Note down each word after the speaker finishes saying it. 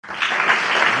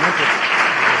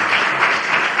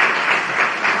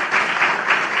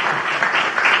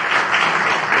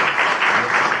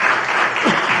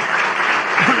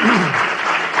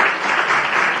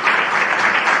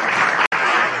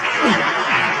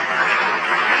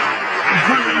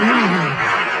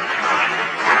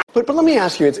But let me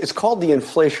ask you, it's called the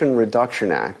Inflation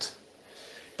Reduction Act.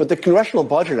 But the Congressional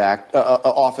Budget Act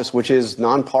Office, which is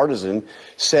nonpartisan,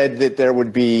 said that there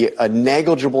would be a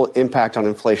negligible impact on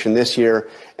inflation this year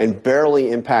and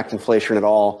barely impact inflation at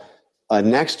all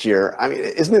next year. I mean,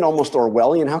 isn't it almost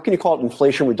Orwellian? How can you call it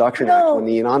Inflation Reduction Act when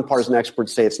the nonpartisan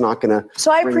experts say it's not going to?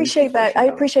 So I appreciate that. I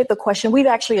appreciate the question. We've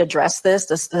actually addressed this,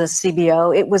 the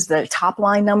CBO. It was the top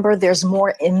line number. There's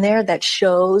more in there that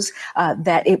shows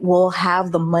that it will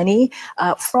have the money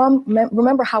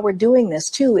remember how we're doing this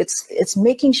too. It's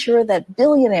making sure that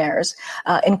billionaires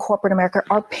in corporate America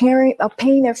are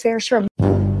paying their fair share.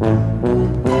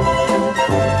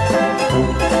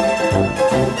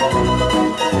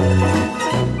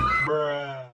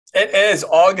 It is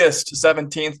August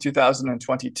 17th,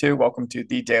 2022. Welcome to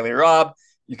The Daily Rob.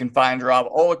 You can find Rob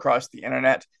all across the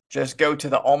internet. Just go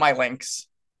to all my links.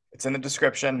 It's in the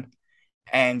description,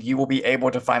 and you will be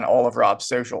able to find all of Rob's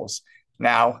socials.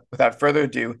 Now, without further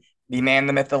ado, the man,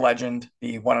 the myth, the legend,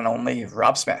 the one and only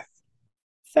Rob Smith.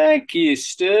 Thank you,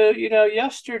 Stu. You know,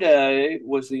 yesterday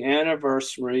was the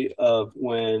anniversary of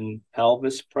when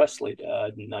Elvis Presley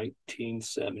died in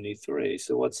 1973.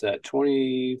 So what's that,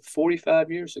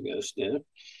 45 years ago, Stu?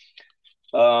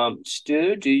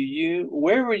 Stu,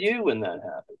 where were you when that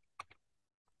happened?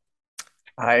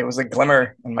 I was a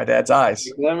glimmer in my dad's eyes.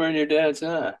 A glimmer in your dad's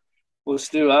eye. Well,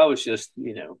 Stu, I was just,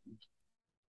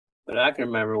 but I can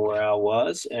remember where I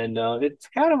was, and it's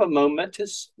kind of a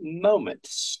momentous moment,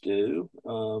 Stu.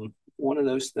 One of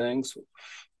those things.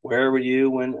 Where were you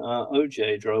when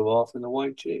OJ drove off in the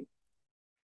white Jeep?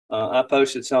 I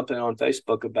posted something on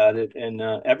Facebook about it, and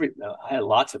I had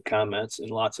lots of comments, and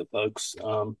lots of folks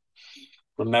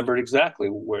remembered exactly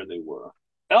where they were.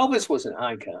 Elvis was an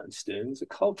icon, Stu. He was a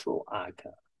cultural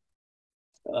icon.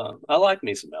 I like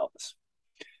me some Elvis.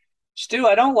 Stu,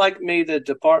 I don't like the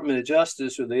Department of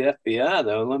Justice or the FBI,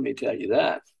 though. Let me tell you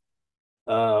that.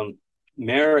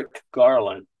 Merrick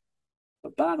Garland.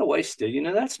 But by the way, Stu,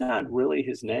 that's not really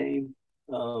his name.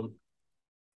 Do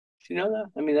you know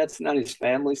that? I mean, that's not his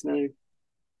family's name.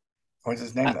 What's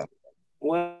his name, then?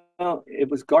 Well, it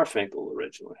was Garfinkel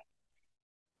originally.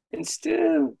 And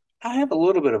Stu, I have a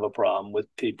little bit of a problem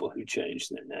with people who change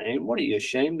their name. What, are you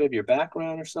ashamed of your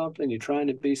background or something? You're trying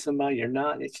to be somebody you're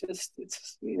not. It's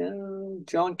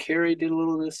John Kerry did a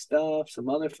little of this stuff. Some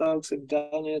other folks have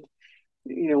done it.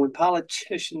 When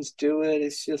politicians do it,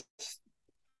 it's just,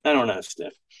 I don't know,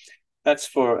 Steph.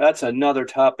 That's another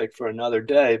topic for another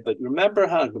day. But remember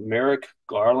how Merrick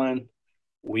Garland,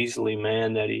 Weasley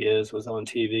man that he is, was on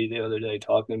TV the other day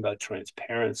talking about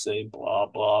transparency, blah,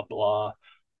 blah, blah.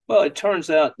 Well, it turns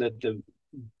out that the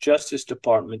Justice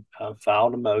Department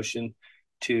filed a motion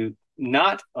to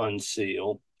not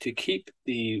unseal, to keep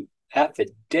the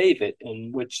affidavit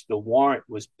in which the warrant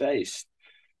was based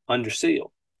under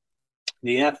seal.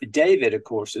 The affidavit, of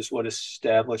course, is what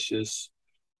establishes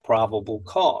probable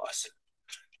cause.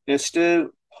 Now,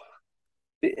 Stu,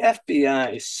 the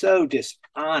FBI is so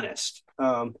dishonest.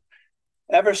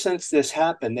 Ever since this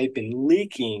happened, they've been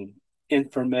leaking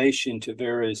information to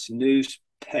various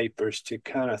newspapers to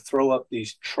kind of throw up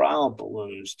these trial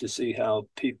balloons to see how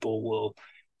people will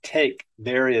take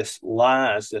various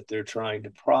lies that they're trying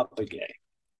to propagate.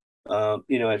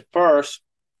 At first,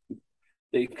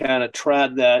 they kind of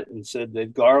tried that and said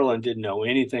that Garland didn't know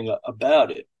anything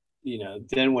about it.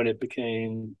 Then when it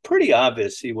became pretty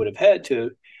obvious he would have had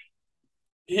to,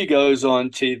 he goes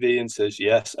on TV and says,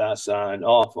 yes, I signed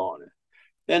off on it.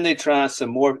 Then they tried some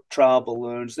more trial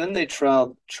balloons. Then they tried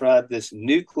this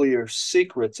nuclear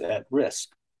secrets at risk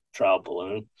trial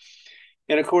balloon.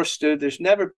 And of course, Stu, there's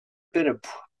never been a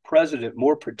president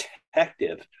more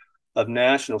protective of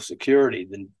national security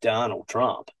than Donald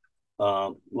Trump.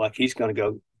 Like he's going to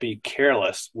go be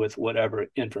careless with whatever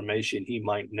information he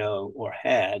might know or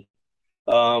had.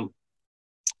 But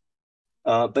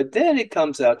then it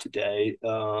comes out today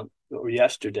or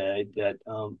yesterday that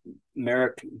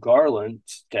Merrick Garland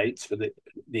states, for the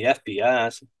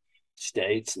FBI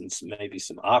states, and maybe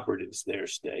some operatives there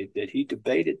state, that he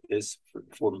debated this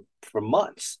for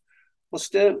months. Well,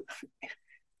 Stu,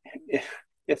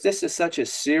 if this is such a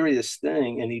serious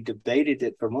thing and he debated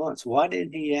it for months, why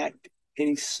didn't he act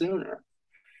any sooner?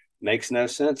 Makes no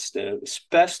sense, Stu,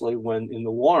 especially when in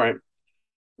the warrant,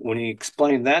 when he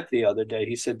explained that the other day,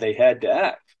 he said they had to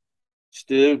act.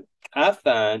 Stu, I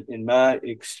find in my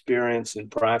experience in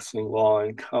practicing law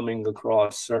and coming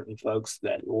across certain folks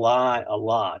that lie a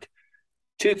lot,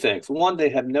 two things. One, they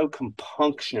have no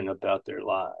compunction about their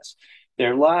lies.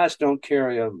 Their lies don't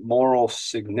carry a moral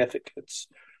significance.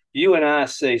 You and I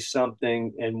say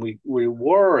something and we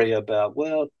worry about,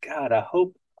 well, God, I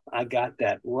hope I got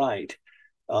that right.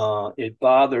 It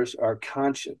bothers our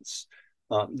conscience.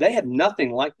 They have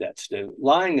nothing like that, Stu.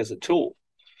 Lying is a tool.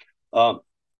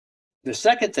 The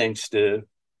second thing, Stu,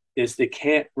 is they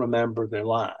can't remember their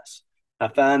lies. I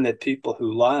find that people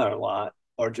who lie a lot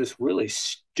are just really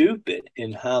stupid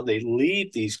in how they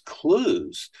leave these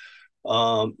clues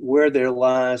where their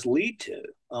lies lead to.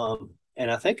 And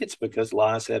I think it's because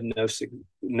lies have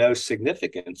no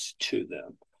significance to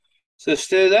them. So,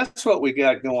 Stu, that's what we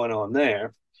got going on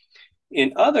there.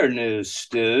 In other news,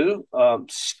 Stu,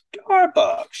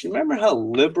 Starbucks. You remember how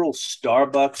liberal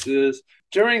Starbucks is?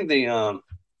 During the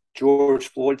George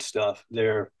Floyd stuff,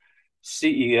 their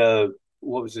CEO,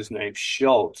 what was his name,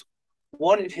 Schultz,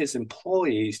 wanted his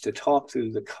employees to talk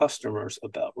to the customers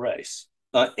about race.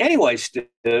 Anyway, Stu,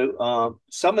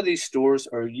 some of these stores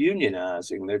are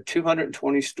unionizing. There are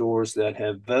 220 stores that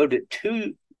have voted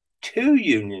to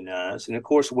unionize. And of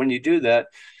course, when you do that,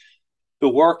 the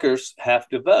workers have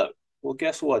to vote. Well,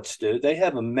 guess what, Stu? They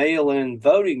have a mail-in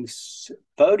voting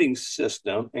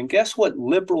system, and guess what?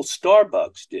 Liberal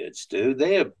Starbucks did, Stu.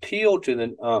 They appealed to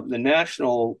the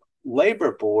National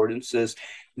Labor Board and says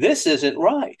this isn't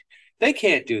right. They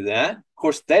can't do that. Of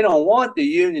course, they don't want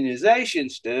the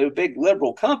unionization, Stu. Big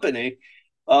liberal company,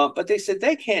 but they said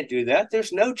they can't do that.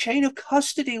 There's no chain of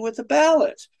custody with the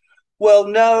ballots. Well,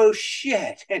 no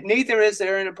shit, and neither is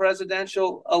there in a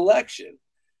presidential election.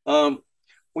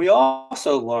 We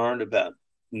also learned about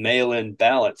mail-in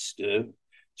ballots, Stu.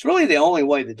 It's really the only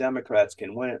way the Democrats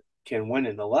can win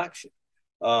an election.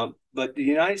 But the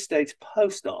United States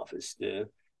Post Office, Stu,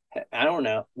 I don't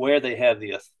know where they have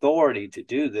the authority to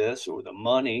do this or the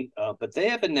money, but they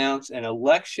have announced an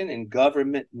election and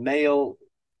government mail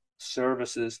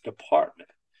services department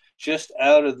just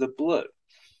out of the blue.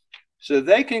 So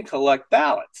they can collect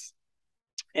ballots.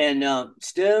 And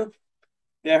Stu,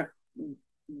 they're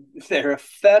a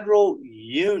federal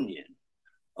union.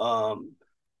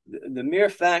 The mere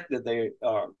fact that they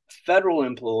are federal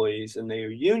employees and they are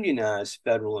unionized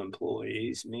federal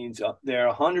employees means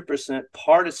they're 100%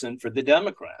 partisan for the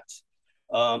Democrats.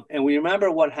 And we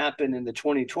remember what happened in the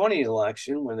 2020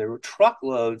 election when there were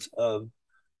truckloads of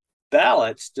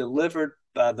ballots delivered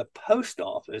by the post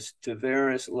office to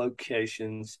various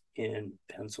locations in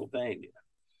Pennsylvania.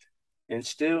 And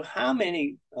Stu, how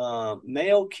many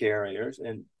mail carriers,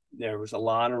 and there was a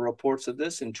lot of reports of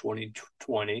this in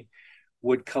 2020,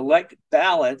 would collect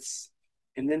ballots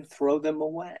and then throw them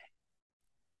away?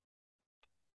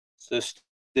 So, Stu,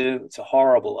 it's a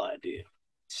horrible idea.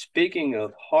 Speaking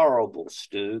of horrible,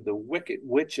 Stu, the Wicked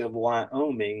Witch of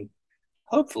Wyoming,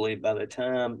 hopefully by the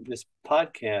time this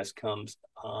podcast comes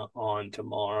on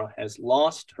tomorrow, has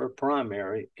lost her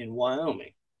primary in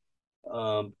Wyoming.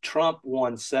 Trump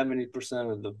won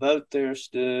 70% of the vote there,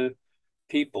 Stu.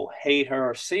 People hate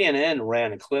her. CNN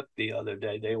ran a clip the other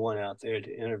day. They went out there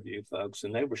to interview folks,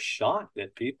 and they were shocked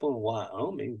that people in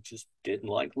Wyoming just didn't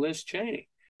like Liz Cheney.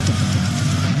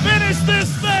 Finish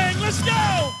this thing! Let's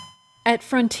go! At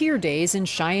Frontier Days in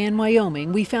Cheyenne,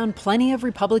 Wyoming, we found plenty of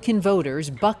Republican voters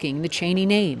bucking the Cheney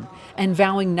name and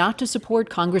vowing not to support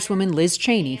Congresswoman Liz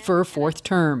Cheney for a fourth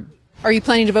term. Are you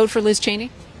planning to vote for Liz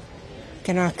Cheney?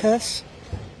 Can I cuss?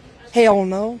 Hell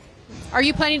no. Are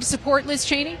you planning to support Liz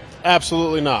Cheney?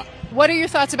 Absolutely not. What are your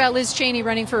thoughts about Liz Cheney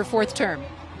running for a fourth term?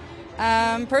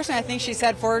 Personally, I think she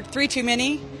said three too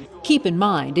many. Keep in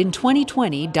mind, in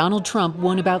 2020, Donald Trump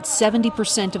won about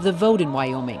 70% of the vote in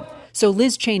Wyoming. So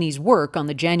Liz Cheney's work on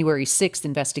the January 6th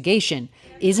investigation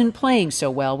isn't playing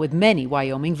so well with many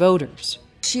Wyoming voters.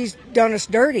 She's done us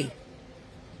dirty.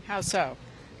 How so?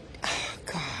 Oh,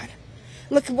 God.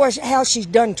 Look at how she's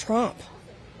done Trump.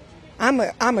 I'm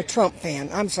a Trump fan.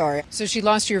 I'm sorry. So she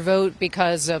lost your vote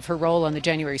because of her role on the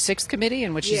January 6th committee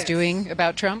and what she's doing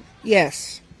about Trump?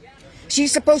 Yes.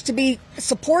 She's supposed to be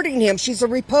supporting him. She's a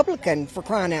Republican, for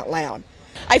crying out loud.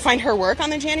 I find her work on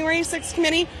the January 6th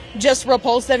committee just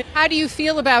repulsive. How do you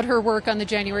feel about her work on the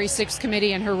January 6th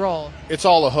committee and her role? It's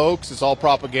all a hoax. It's all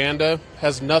propaganda.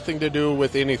 Has nothing to do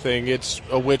with anything. It's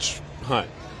a witch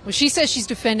hunt. Well, she says she's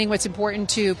defending what's important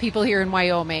to people here in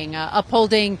Wyoming,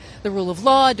 upholding the rule of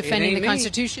law, defending the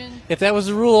Constitution. If that was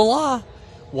the rule of law,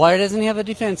 why doesn't he have a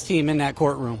defense team in that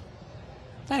courtroom?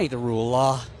 That ain't the rule of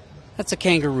law. That's a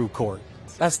kangaroo court.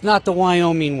 That's not the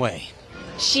Wyoming way.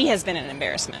 She has been an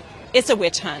embarrassment. It's a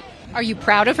witch hunt. Are you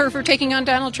proud of her for taking on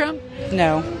Donald Trump?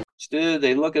 No. Stu,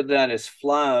 they look at that as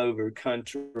flyover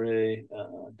country.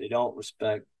 They don't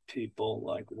respect people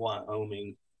like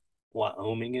Wyomingans.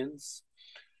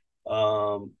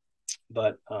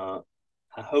 But I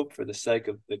hope for the sake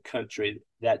of the country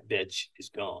that bitch is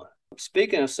gone.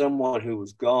 Speaking of someone who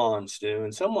was gone, Stu,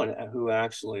 and someone who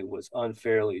actually was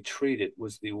unfairly treated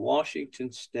was the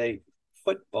Washington State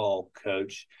football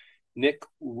coach, Nick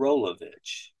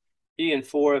Rolovich. He and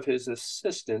 4 of his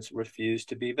assistants refused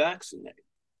to be vaccinated.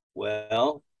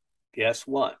 Well, guess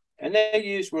what? And they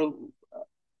used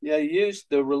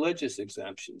the religious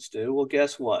exemptions too. Well,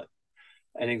 guess what?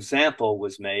 An example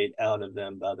was made out of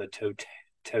them by the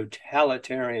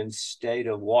totalitarian state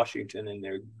of Washington and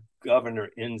their Governor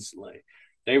Inslee.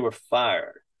 They were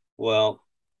fired. Well,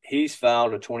 he's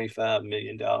filed a $25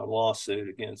 million lawsuit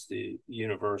against the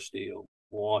University of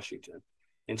Washington.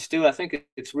 And Stu, I think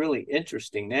it's really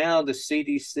interesting. Now the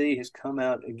CDC has come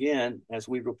out again, as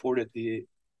we reported the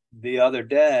other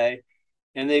day,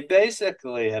 and they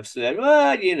basically have said,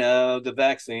 well, the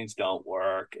vaccines don't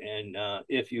work. And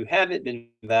if you haven't been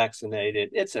vaccinated,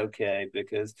 it's okay,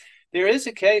 because there is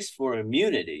a case for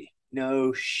immunity.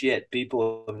 No shit.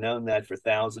 People have known that for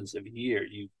thousands of years,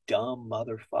 you dumb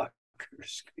motherfuckers.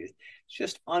 It's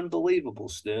just unbelievable,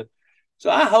 Stu. So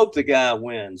I hope the guy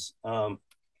wins.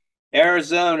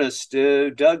 Arizona,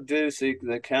 Stu, Doug Ducey,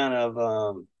 the kind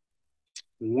of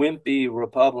wimpy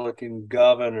Republican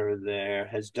governor there,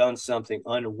 has done something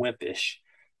unwimpish.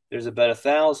 There's about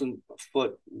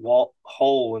 1,000-foot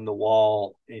hole in the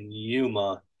wall in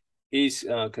Yuma. He's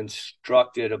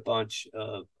constructed a bunch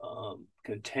of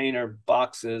container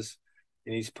boxes,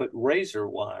 and he's put razor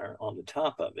wire on the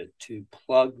top of it to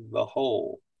plug the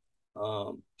hole.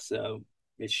 So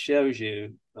it shows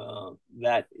you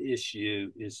that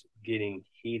issue is getting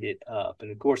heated up.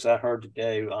 And of course, I heard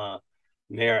today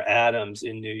Mayor Adams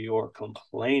in New York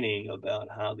complaining about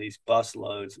how these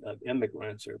busloads of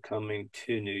immigrants are coming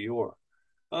to New York.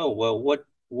 Oh, well,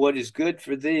 what is good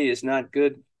for thee is not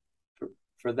good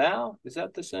for thou? Is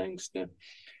that the saying, Stu?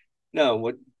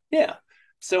 No, yeah.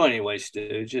 So anyway, Stu,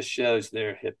 it just shows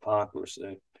their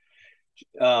hypocrisy.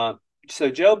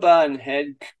 So Joe Biden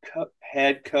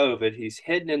had COVID. He's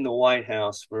hidden in the White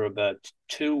House for about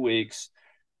 2 weeks.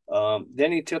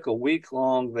 Then he took a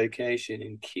week-long vacation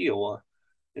in Kiowa.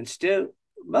 And still,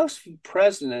 most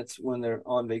presidents, when they're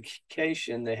on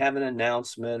vacation, they have an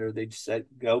announcement, or they just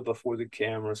go before the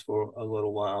cameras for a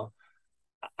little while.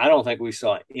 I don't think we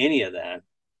saw any of that.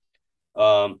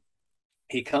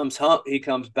 He comes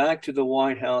back to the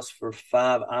White House for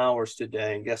 5 hours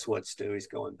today, and guess what, Stu? He's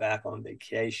going back on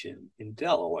vacation in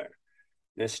Delaware.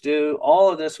 Now, Stu, all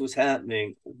of this was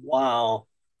happening while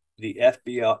the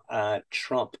FBI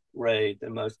Trump raid, the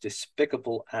most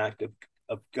despicable act of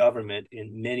government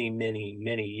in many, many,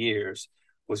 many years,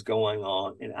 was going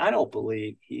on. And I don't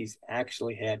believe he's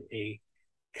actually had a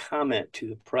comment to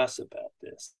the press about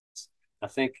this. I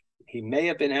think he may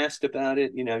have been asked about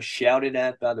it, shouted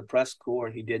at by the press corps,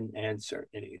 and he didn't answer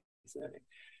anything.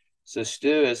 So,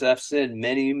 Stu, as I've said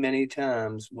many, many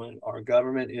times, when our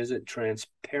government isn't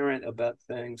transparent about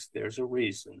things, there's a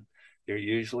reason. They're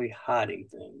usually hiding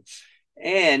things.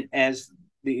 And as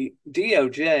the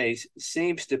DOJ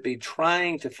seems to be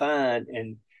trying to find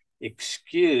an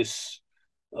excuse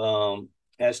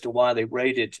as to why they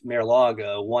raided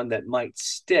Mar-a-Lago, one that might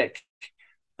stick,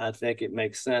 I think it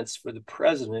makes sense for the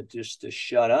president just to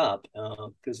shut up,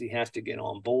 because he has to get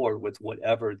on board with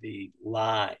whatever the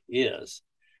lie is.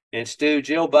 And Stu,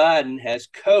 Jill Biden has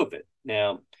COVID.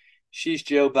 Now, she's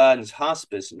Joe Biden's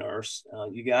hospice nurse.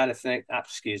 You got to think,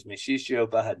 she's Joe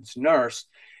Biden's nurse.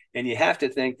 And you have to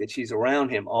think that she's around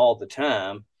him all the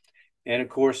time. And of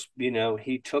course,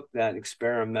 he took that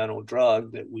experimental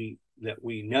drug that we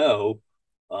know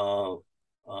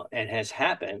and has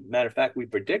happened. Matter of fact, we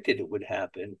predicted it would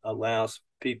happen, allows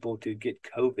people to get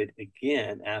COVID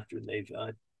again after they've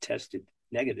tested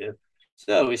negative.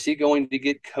 So is he going to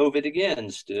get COVID again,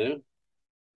 Stu?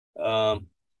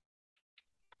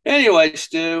 Anyway,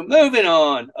 Stu, moving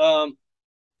on.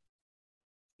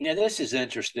 Now, this is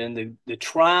interesting. The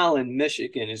trial in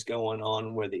Michigan is going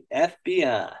on where the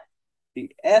FBI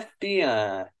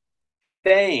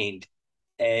feigned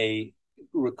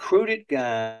recruited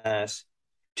guys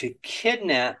to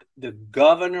kidnap the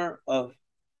governor of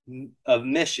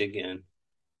Michigan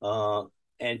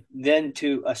and then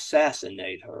to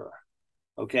assassinate her.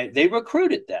 Okay, they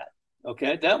recruited that.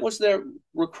 Okay, that was their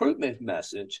recruitment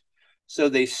message. So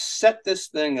they set this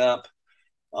thing up.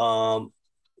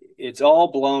 It's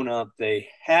all blown up. They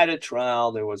had a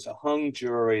trial. There was a hung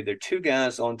jury. There are 2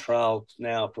 guys on trial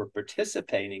now for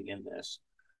participating in this.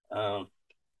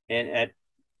 And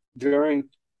during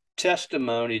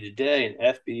testimony today,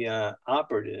 an FBI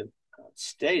operative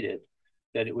stated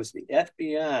that it was the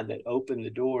FBI that opened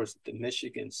the doors at the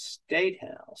Michigan State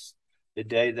House the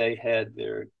day they had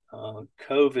their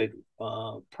COVID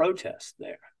protest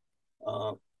there.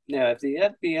 Now, if the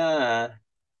FBI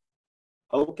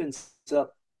opens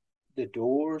up the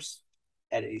doors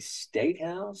at a state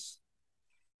house,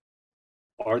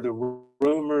 are the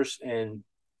rumors and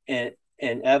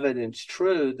evidence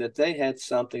true that they had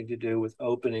something to do with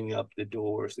opening up the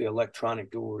doors, the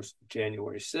electronic doors,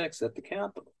 January 6th at the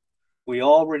Capitol? We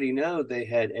already know they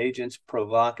had agents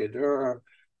provocateur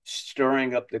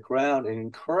stirring up the crowd and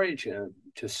encouraging them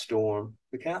to storm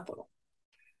the Capitol.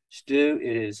 Stu,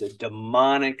 it is a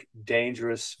demonic,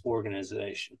 dangerous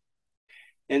organization.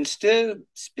 And Stu,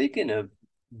 speaking of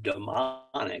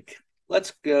demonic,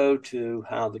 let's go to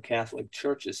how the Catholic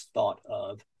Church is thought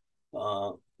of.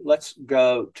 Let's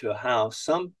go to how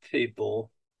some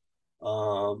people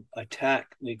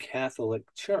attack the Catholic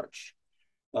Church.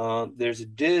 There's a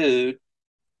dude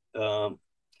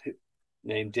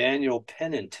named Daniel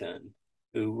Pennington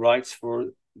who writes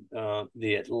for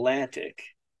The Atlantic,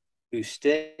 who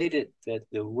stated that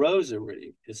the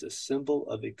rosary is a symbol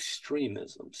of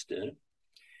extremism, Stu.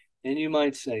 And you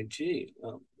might say, gee,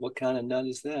 what kind of nut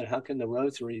is that? How can the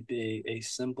rosary be a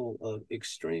symbol of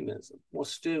extremism? Well,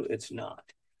 Stu, it's not.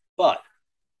 But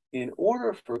in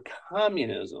order for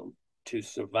communism to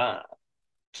survive,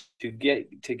 to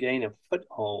gain a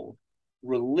foothold,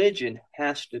 religion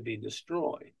has to be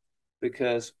destroyed,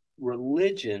 because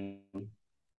religion,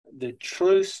 the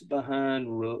truths behind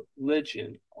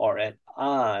religion are at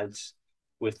odds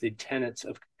with the tenets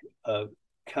of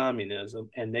communism,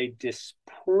 and they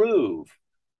disprove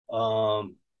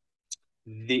the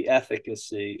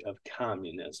efficacy of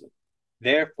communism.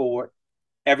 Therefore,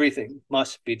 everything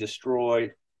must be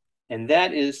destroyed. And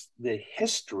that is the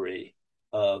history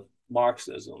of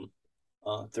Marxism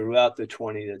throughout the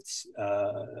 20th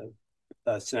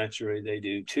century. They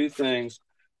do two things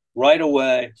right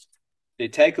away. They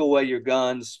take away your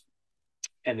guns,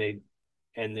 and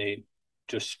they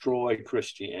destroy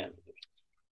Christianity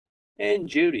and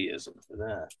Judaism for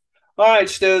that. All right,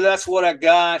 Stu, that's what I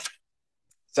got.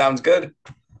 Sounds good.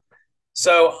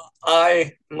 So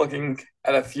I am looking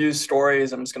at a few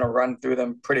stories. I'm just going to run through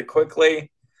them pretty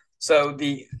quickly. So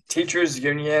the teachers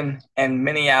union in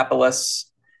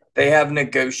Minneapolis, they have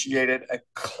negotiated a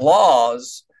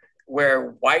clause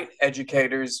where white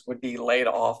educators would be laid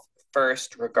off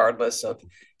first, regardless of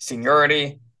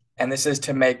seniority. And this is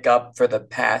to make up for the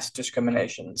past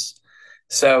discriminations.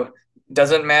 So it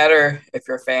doesn't matter if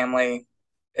your family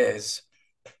is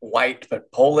white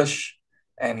but Polish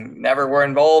and never were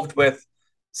involved with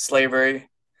slavery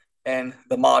in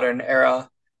the modern era,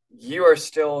 you are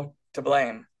still to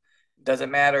blame.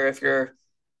 Doesn't matter if you're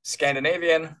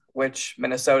Scandinavian, which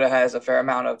Minnesota has a fair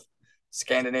amount of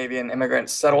Scandinavian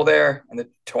immigrants settled there in the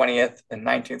 20th and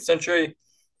 19th century,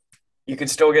 you could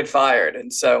still get fired.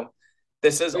 And so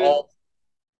this is all.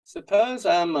 Suppose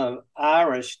I'm of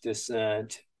Irish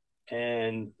descent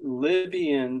and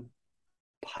Libyan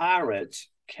pirates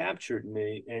captured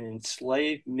me and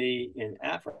enslaved me in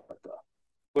Africa,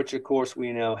 which of course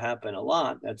we know happened a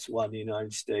lot. That's why the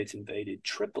United States invaded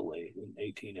Tripoli in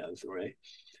 1803.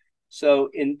 So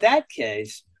in that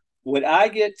case, would I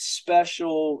get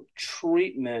special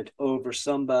treatment over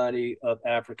somebody of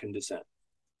African descent?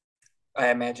 I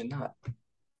imagine not.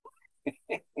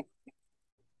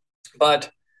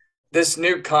 But this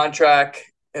new contract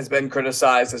has been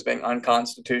criticized as being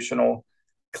unconstitutional,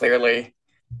 clearly,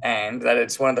 and that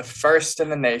it's one of the first in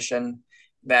the nation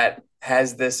that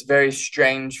has this very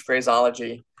strange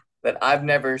phraseology that I've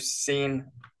never seen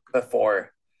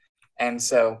before. And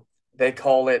so they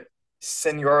call it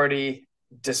seniority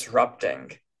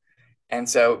disrupting. And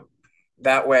so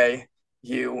that way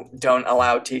you don't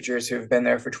allow teachers who've been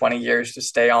there for 20 years to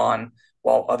stay on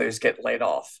while others get laid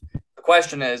off. The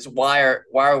question is, why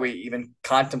are we even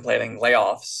contemplating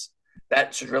layoffs?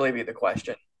 That should really be the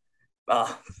question.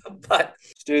 But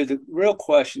Stu, the real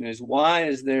question is, why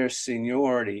is there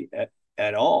seniority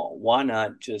at all? Why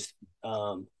not just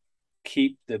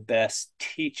keep the best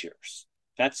teachers?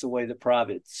 That's the way the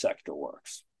private sector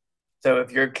works. So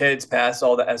if your kids pass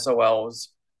all the SOLs,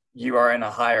 you are in a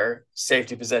higher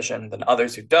safety position than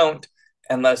others who don't,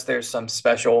 unless there's some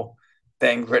special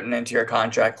thing written into your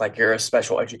contract, like you're a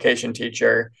special education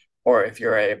teacher, or if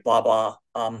you're a blah, blah,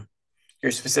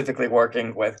 you're specifically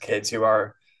working with kids who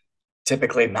are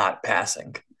typically not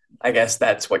passing. I guess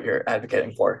that's what you're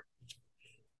advocating for.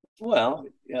 Well,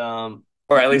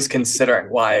 or at least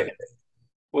considering why.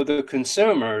 Well, the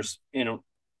consumers in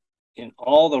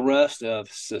all the rest of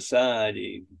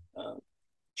society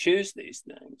choose these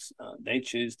things. They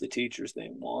choose the teachers they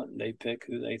want, and they pick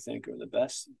who they think are the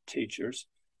best teachers.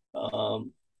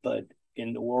 But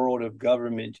in the world of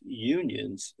government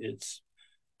unions, it's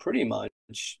pretty much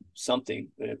something.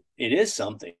 It is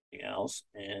something else,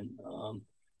 and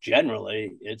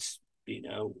generally, it's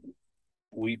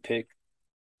we pick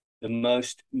the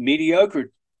most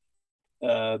mediocre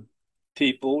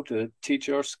people to teach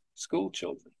our school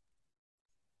children.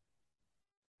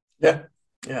 Yeah,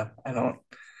 yeah, I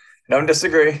don't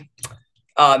disagree.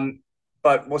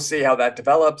 But we'll see how that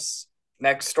develops.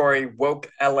 Next story,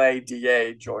 woke LA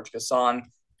DA George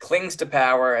Gascon clings to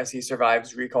power as he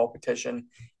survives recall petition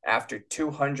after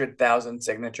 200,000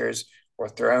 signatures were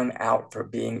thrown out for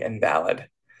being invalid.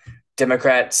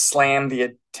 Democrats slammed the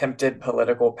attempted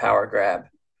political power grab.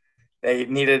 They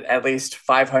needed at least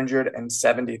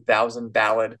 570,000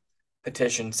 valid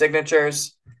petition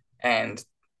signatures, and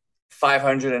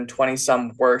 520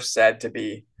 some were said to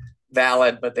be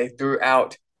valid, but they threw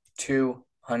out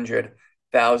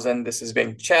 200,000. This is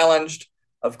being challenged,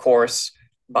 of course,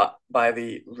 by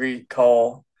the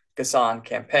Recall Gascon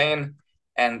campaign,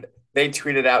 and they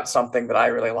tweeted out something that I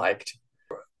really liked.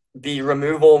 The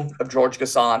removal of George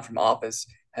Gascon from office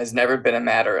has never been a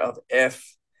matter of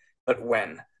if, but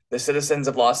when. The citizens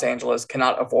of Los Angeles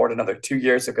cannot afford another 2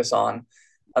 years of Gascon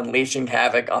unleashing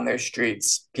havoc on their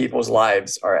streets. People's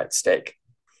lives are at stake.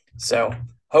 So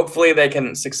hopefully they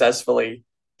can successfully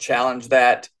challenge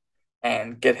that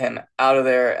and get him out of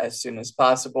there as soon as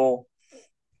possible.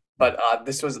 But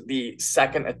this was the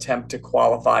second attempt to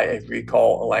qualify a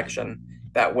recall election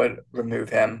that would remove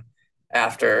him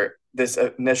after this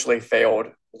initially failed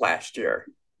last year.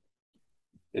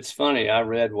 It's funny, I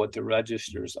read what the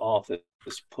registrar's office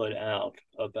put out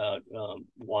about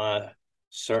why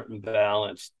certain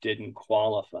ballots didn't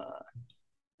qualify.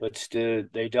 But still,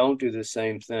 they don't do the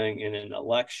same thing in an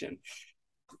election.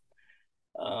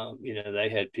 They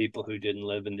had people who didn't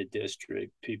live in the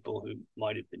district, people who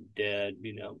might have been dead,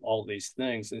 all these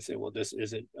things. They say, well, this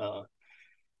isn't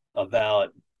a valid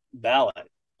ballot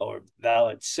or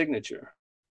valid signature.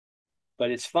 But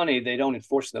it's funny, they don't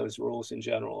enforce those rules in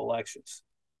general elections.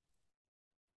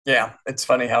 Yeah, it's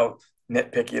funny how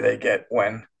nitpicky they get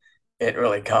when it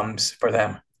really comes for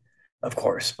them, of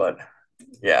course. But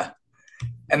yeah.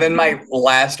 And then my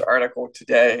last article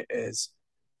today is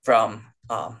from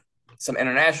some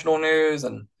international news.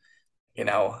 And,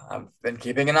 I've been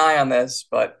keeping an eye on this,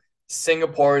 but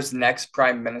Singapore's next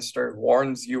prime minister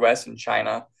warns US and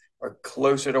China are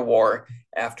closer to war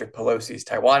after Pelosi's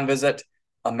Taiwan visit,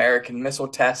 American missile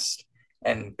tests,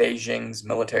 and Beijing's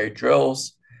military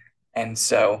drills. And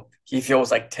so he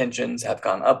feels like tensions have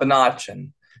gone up a notch,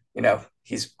 and,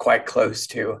 he's quite close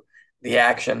to the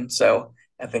action. So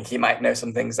I think he might know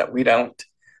some things that we don't.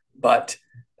 But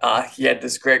he had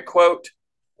this great quote: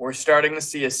 "We're starting to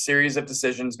see a series of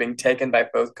decisions being taken by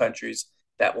both countries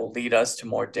that will lead us to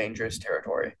more dangerous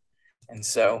territory." And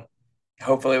so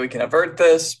hopefully we can avert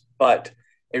this, but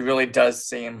it really does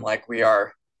seem like we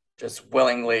are just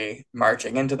willingly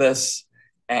marching into this.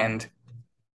 And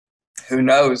who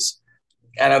knows?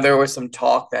 I know there was some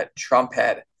talk that Trump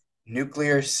had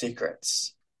nuclear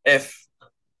secrets. If,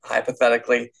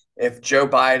 hypothetically, if Joe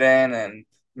Biden and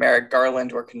Merrick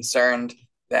Garland were concerned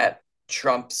that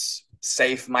Trump's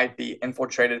safe might be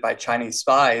infiltrated by Chinese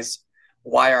spies,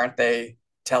 why aren't they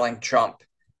telling Trump,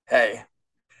 hey,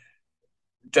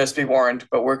 just be warned,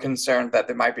 but we're concerned that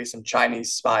there might be some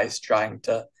Chinese spies trying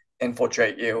to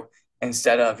infiltrate you,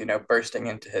 instead of, bursting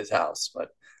into his house?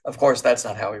 But of course, that's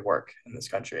not how we work in this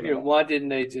country anymore. Why didn't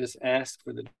they just ask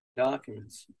for the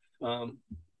documents?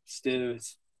 Stu,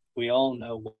 we all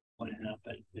know what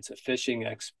happened. It's a fishing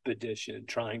expedition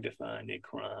trying to find a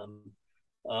crime.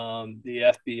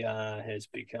 The FBI has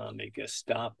become a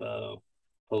Gestapo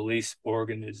police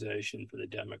organization for the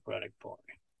Democratic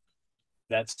Party.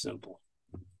 That's simple.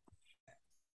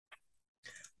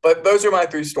 But those are my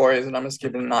three stories, and I'm just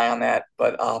keeping an eye on that.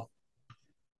 But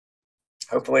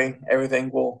hopefully everything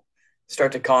will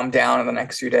start to calm down in the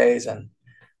next few days, and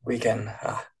we can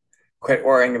quit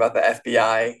worrying about the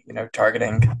FBI,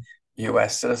 targeting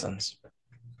U.S. citizens.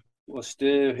 Well,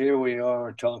 Stu, here we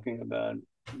are talking about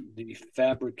the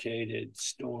fabricated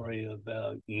story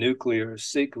about nuclear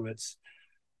secrets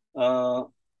on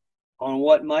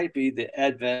what might be the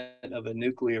advent of a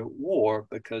nuclear war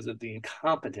because of the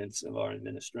incompetence of our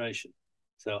administration.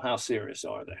 So how serious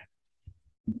are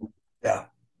they?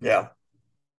 Yeah.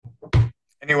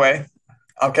 Anyway,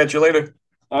 I'll catch you later.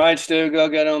 All right, Stu, go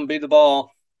get them, beat the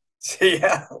ball. See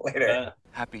ya later.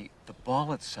 Happy, the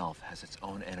ball itself has its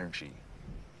own energy,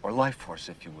 or life force,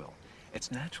 if you will.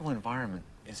 Its natural environment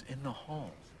is in the home.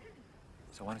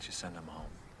 So why don't you send him home?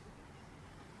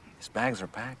 His bags are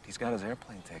packed. He's got his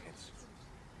airplane tickets.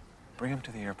 Bring him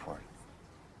to the airport.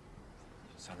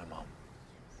 Send him home.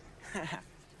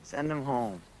 Send him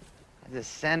home.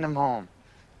 Just send him home.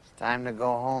 It's time to go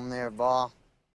home there, ball.